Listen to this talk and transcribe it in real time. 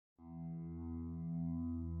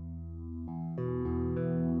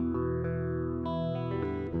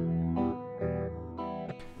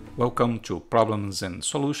Welcome to Problems and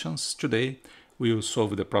Solutions. Today we will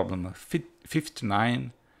solve the problem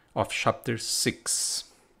 59 of chapter 6.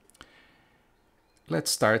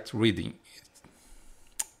 Let's start reading.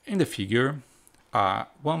 In the figure, a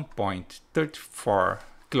 1.34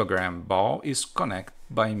 kilogram ball is connected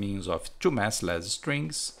by means of two massless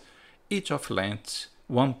strings, each of length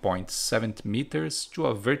 1.7 meters, to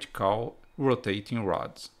a vertical rotating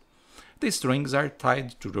rod. The strings are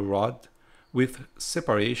tied to the rod with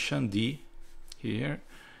separation d here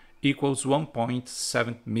equals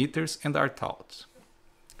 1.7 meters and are taut.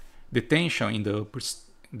 The tension in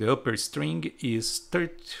the upper string is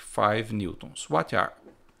 35 newtons. What are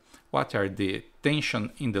the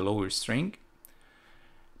tension in the lower string?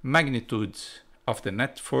 Magnitude of the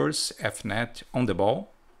net force F net on the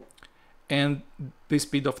ball and the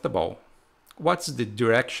speed of the ball. What's the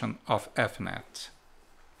direction of F net?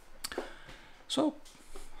 So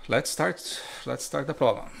let's start the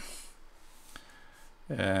problem.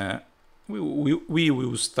 We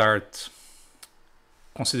will start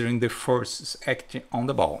considering the forces acting on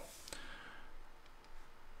the ball.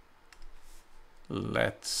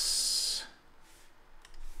 Let's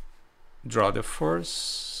draw the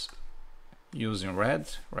force using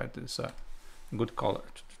red. Red is a good color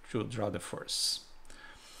to draw the force.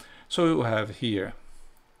 So we will have here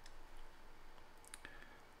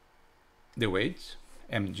the weight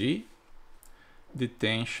mg, the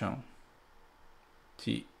tension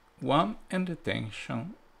T1, and the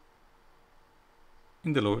tension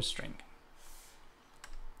in the lower string.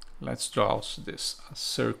 Let's draw also a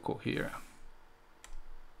circle here.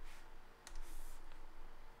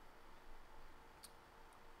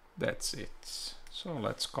 That's it. So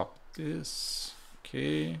let's copy this.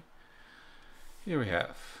 Okay. Here we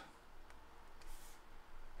have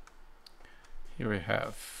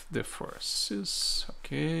the forces.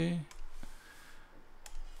 Okay.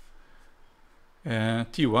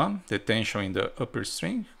 And T1, the tension in the upper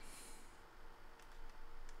string.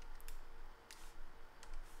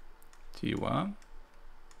 T1.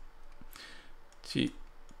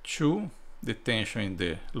 T2, the tension in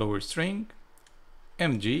the lower string.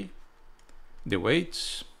 Mg, the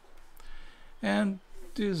weight. And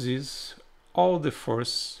this is all the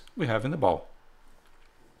force we have in the ball.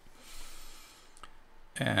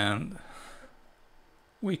 And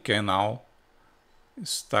we can now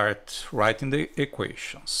start writing the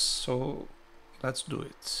equations. So let's do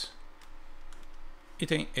it.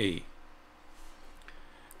 Item A.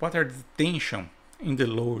 What are the tension in the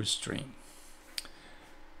lower string?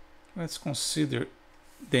 Let's consider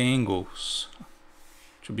the angles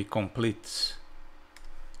to be complete.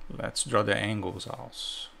 Let's draw the angles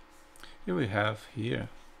also. Here we have here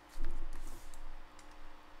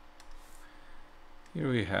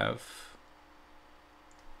we have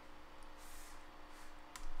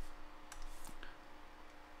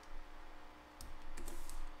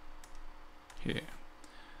here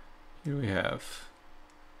we have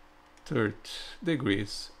 30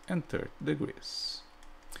 degrees and 30 degrees,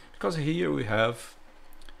 because here we have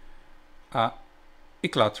a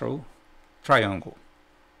equilateral triangle.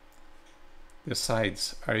 The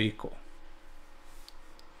sides are equal,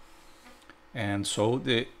 and so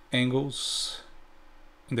the angles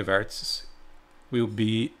in the vertices will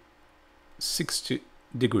be 60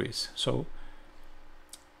 degrees. So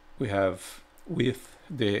we have with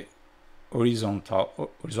the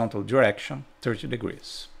horizontal direction 30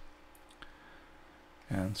 degrees.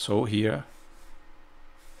 And so here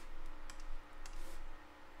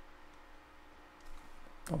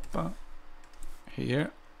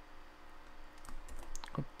here,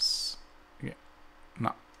 oops, yeah,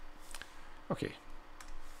 no, okay.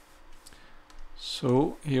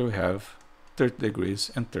 So here we have 30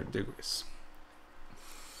 degrees and 30 degrees.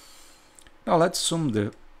 Now let's assume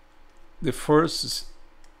the forces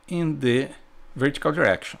in the vertical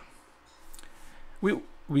direction. We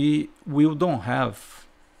don't have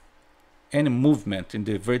any movement in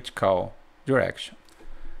the vertical direction,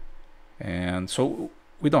 and so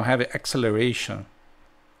we don't have acceleration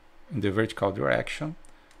in the vertical direction,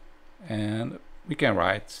 and we can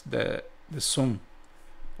write the sum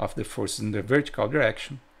of the forces in the vertical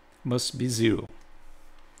direction must be 0.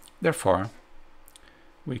 Therefore,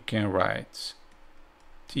 we can write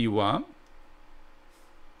T1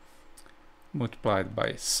 multiplied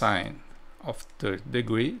by sine of 30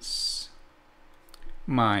 degrees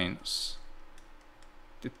minus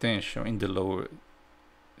the tension in the lower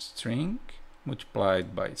string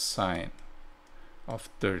multiplied by sine of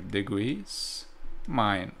 30 degrees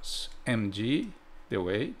minus mg, the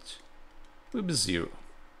weight, will be 0.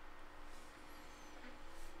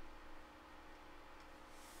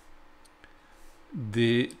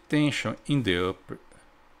 the tension in the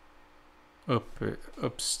upper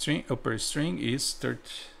string is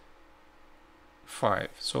 35.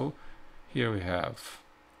 So here we have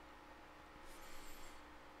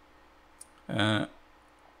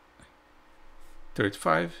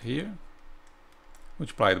 35 here,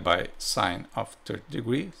 multiplied by sine of 30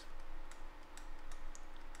 degrees,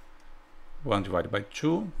 1 divided by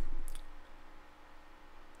 2,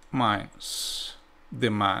 minus the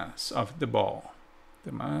mass of the ball.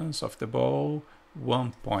 The mass of the ball,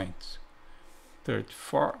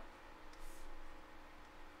 1.34,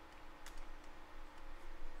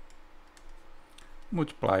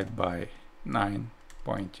 multiplied by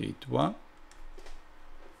 9.81,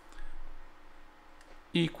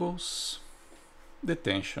 equals the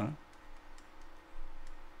tension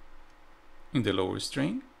in the lower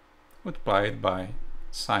string multiplied by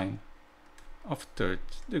sine of 30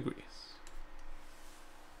 degrees.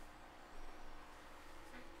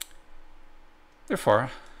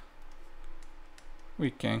 Therefore,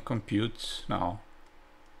 we can compute now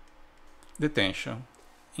the tension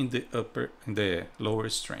in the lower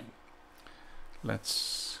string.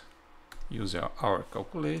 Let's use our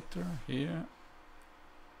calculator here.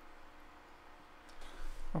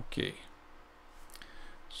 Okay,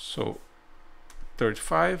 so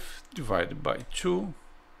 35 divided by 2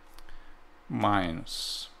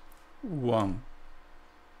 minus 1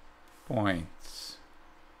 point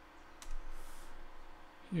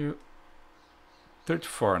here,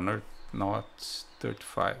 34, not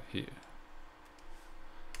 35 here,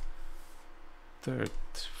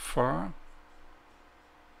 34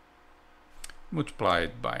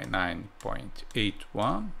 multiplied by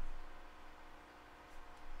 9.81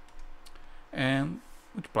 and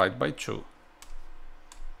multiplied by 2.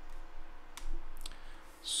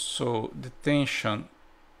 So the tension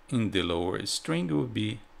in the lower string will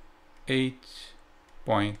be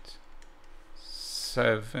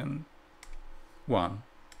 8.71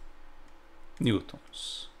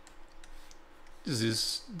 newtons. This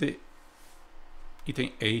is the item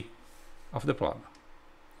A of the problem.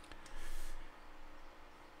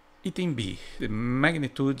 Item B, the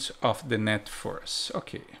magnitude of the net force.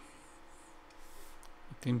 Okay.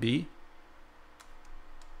 Item B.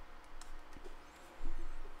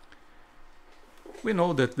 We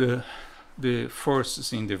know that the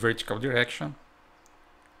forces in the vertical direction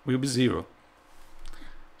will be 0.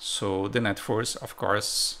 So the net force, of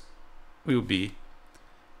course, will be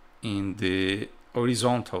in the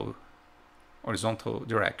horizontal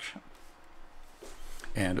direction.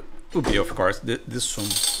 And will be, of course, the sum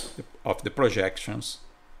of the projections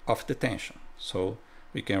of the tension. So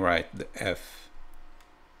we can write the F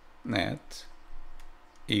net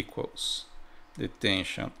equals the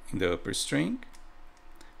tension in the upper string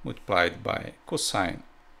multiplied by cosine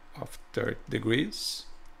of 30 degrees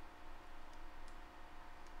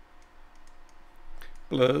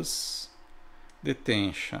plus the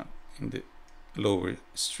tension in the lower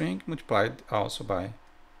string multiplied also by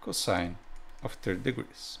cosine of 30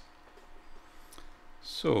 degrees.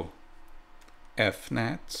 So F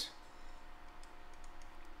net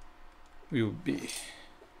will be,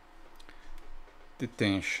 the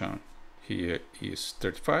tension here is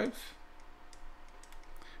 35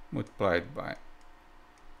 multiplied by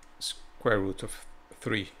square root of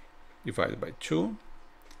 3 divided by 2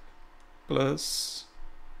 plus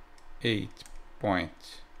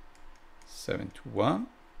 8.71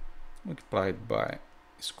 multiplied by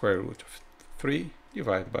square root of 3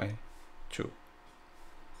 divided by 2.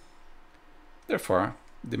 Therefore,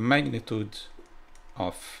 the magnitude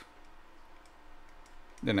of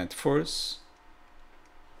the net force,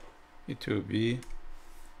 it will be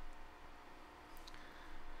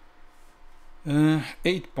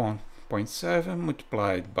 8.7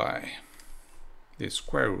 multiplied by the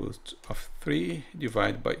square root of 3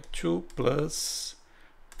 divided by 2 plus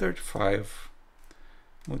 35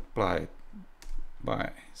 multiplied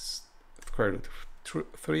by square root of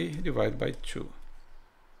 3 divided by 2.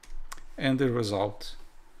 And the result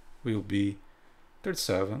will be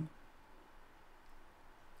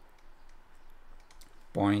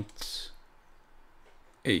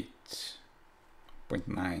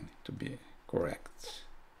 37.8.9 to be correct.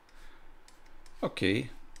 Okay,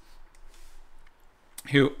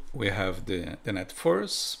 here we have the net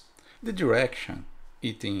force, the direction,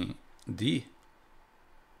 item D.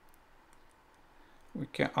 We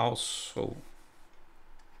can also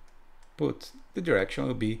put the direction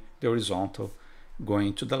will be the horizontal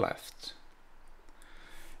going to the left.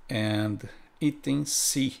 And item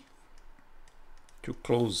C, to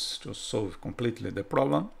solve completely the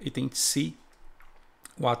problem, item C,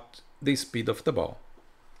 what the speed of the ball.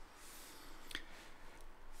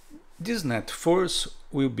 This net force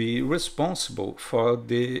will be responsible for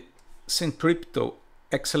the centripetal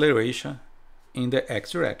acceleration in the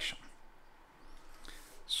x direction.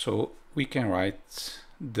 So we can write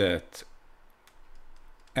that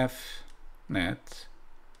F net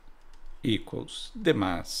equals the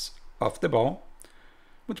mass of the ball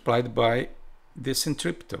multiplied by the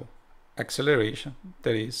centripetal acceleration,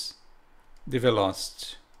 that is the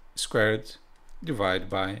velocity squared divided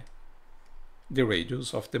by the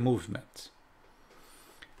radius of the movement.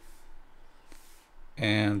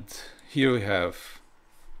 And here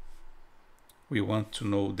we want to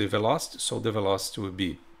know the velocity, so the velocity will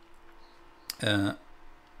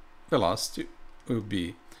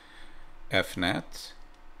be F net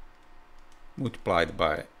multiplied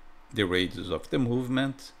by the radius of the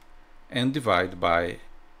movement and divided by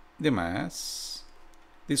the mass.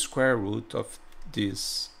 The square root of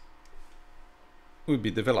this will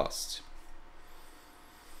be the velocity.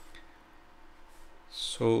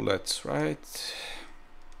 So let's write,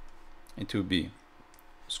 it will be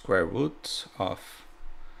square root of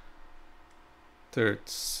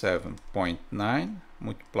 37.9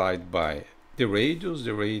 multiplied by the radius.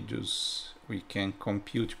 The radius we can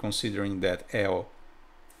compute considering that L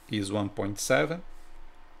is 1.7.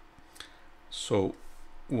 So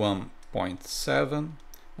 1.7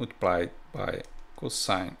 multiplied by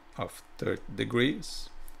cosine of 30 degrees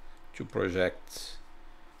to project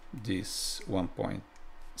this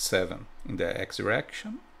 1.7 in the x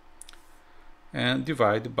direction, and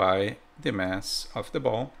divided by the mass of the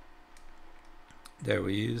ball. There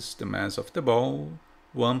is the mass of the ball,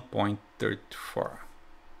 1.34.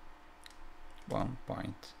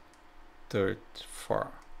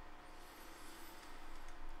 1.34.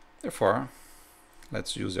 Therefore,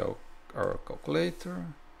 let's use our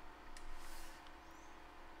calculator.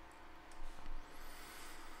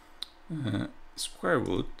 Square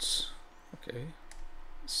roots, okay,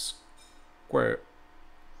 square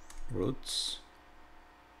roots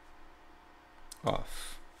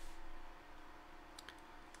of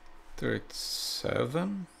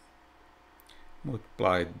 37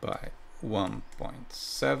 multiplied by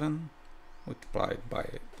 1.7 multiplied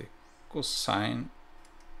by the cosine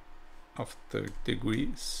of 30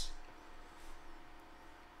 degrees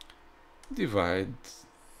divide,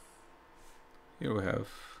 here we have,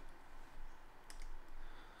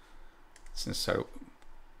 since I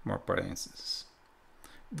more parentheses,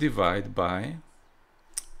 divide by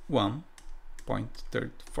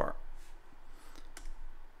 1.34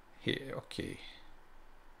 here, okay,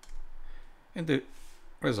 and the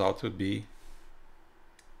result would be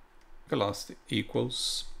velocity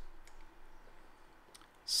equals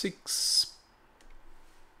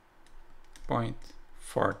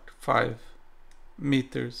 6.45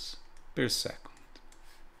 meters per second.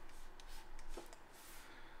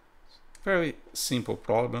 Very simple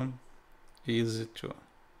problem, easy to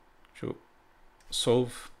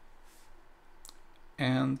solve,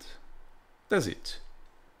 and that's it.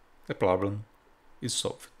 The problem is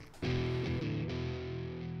solved.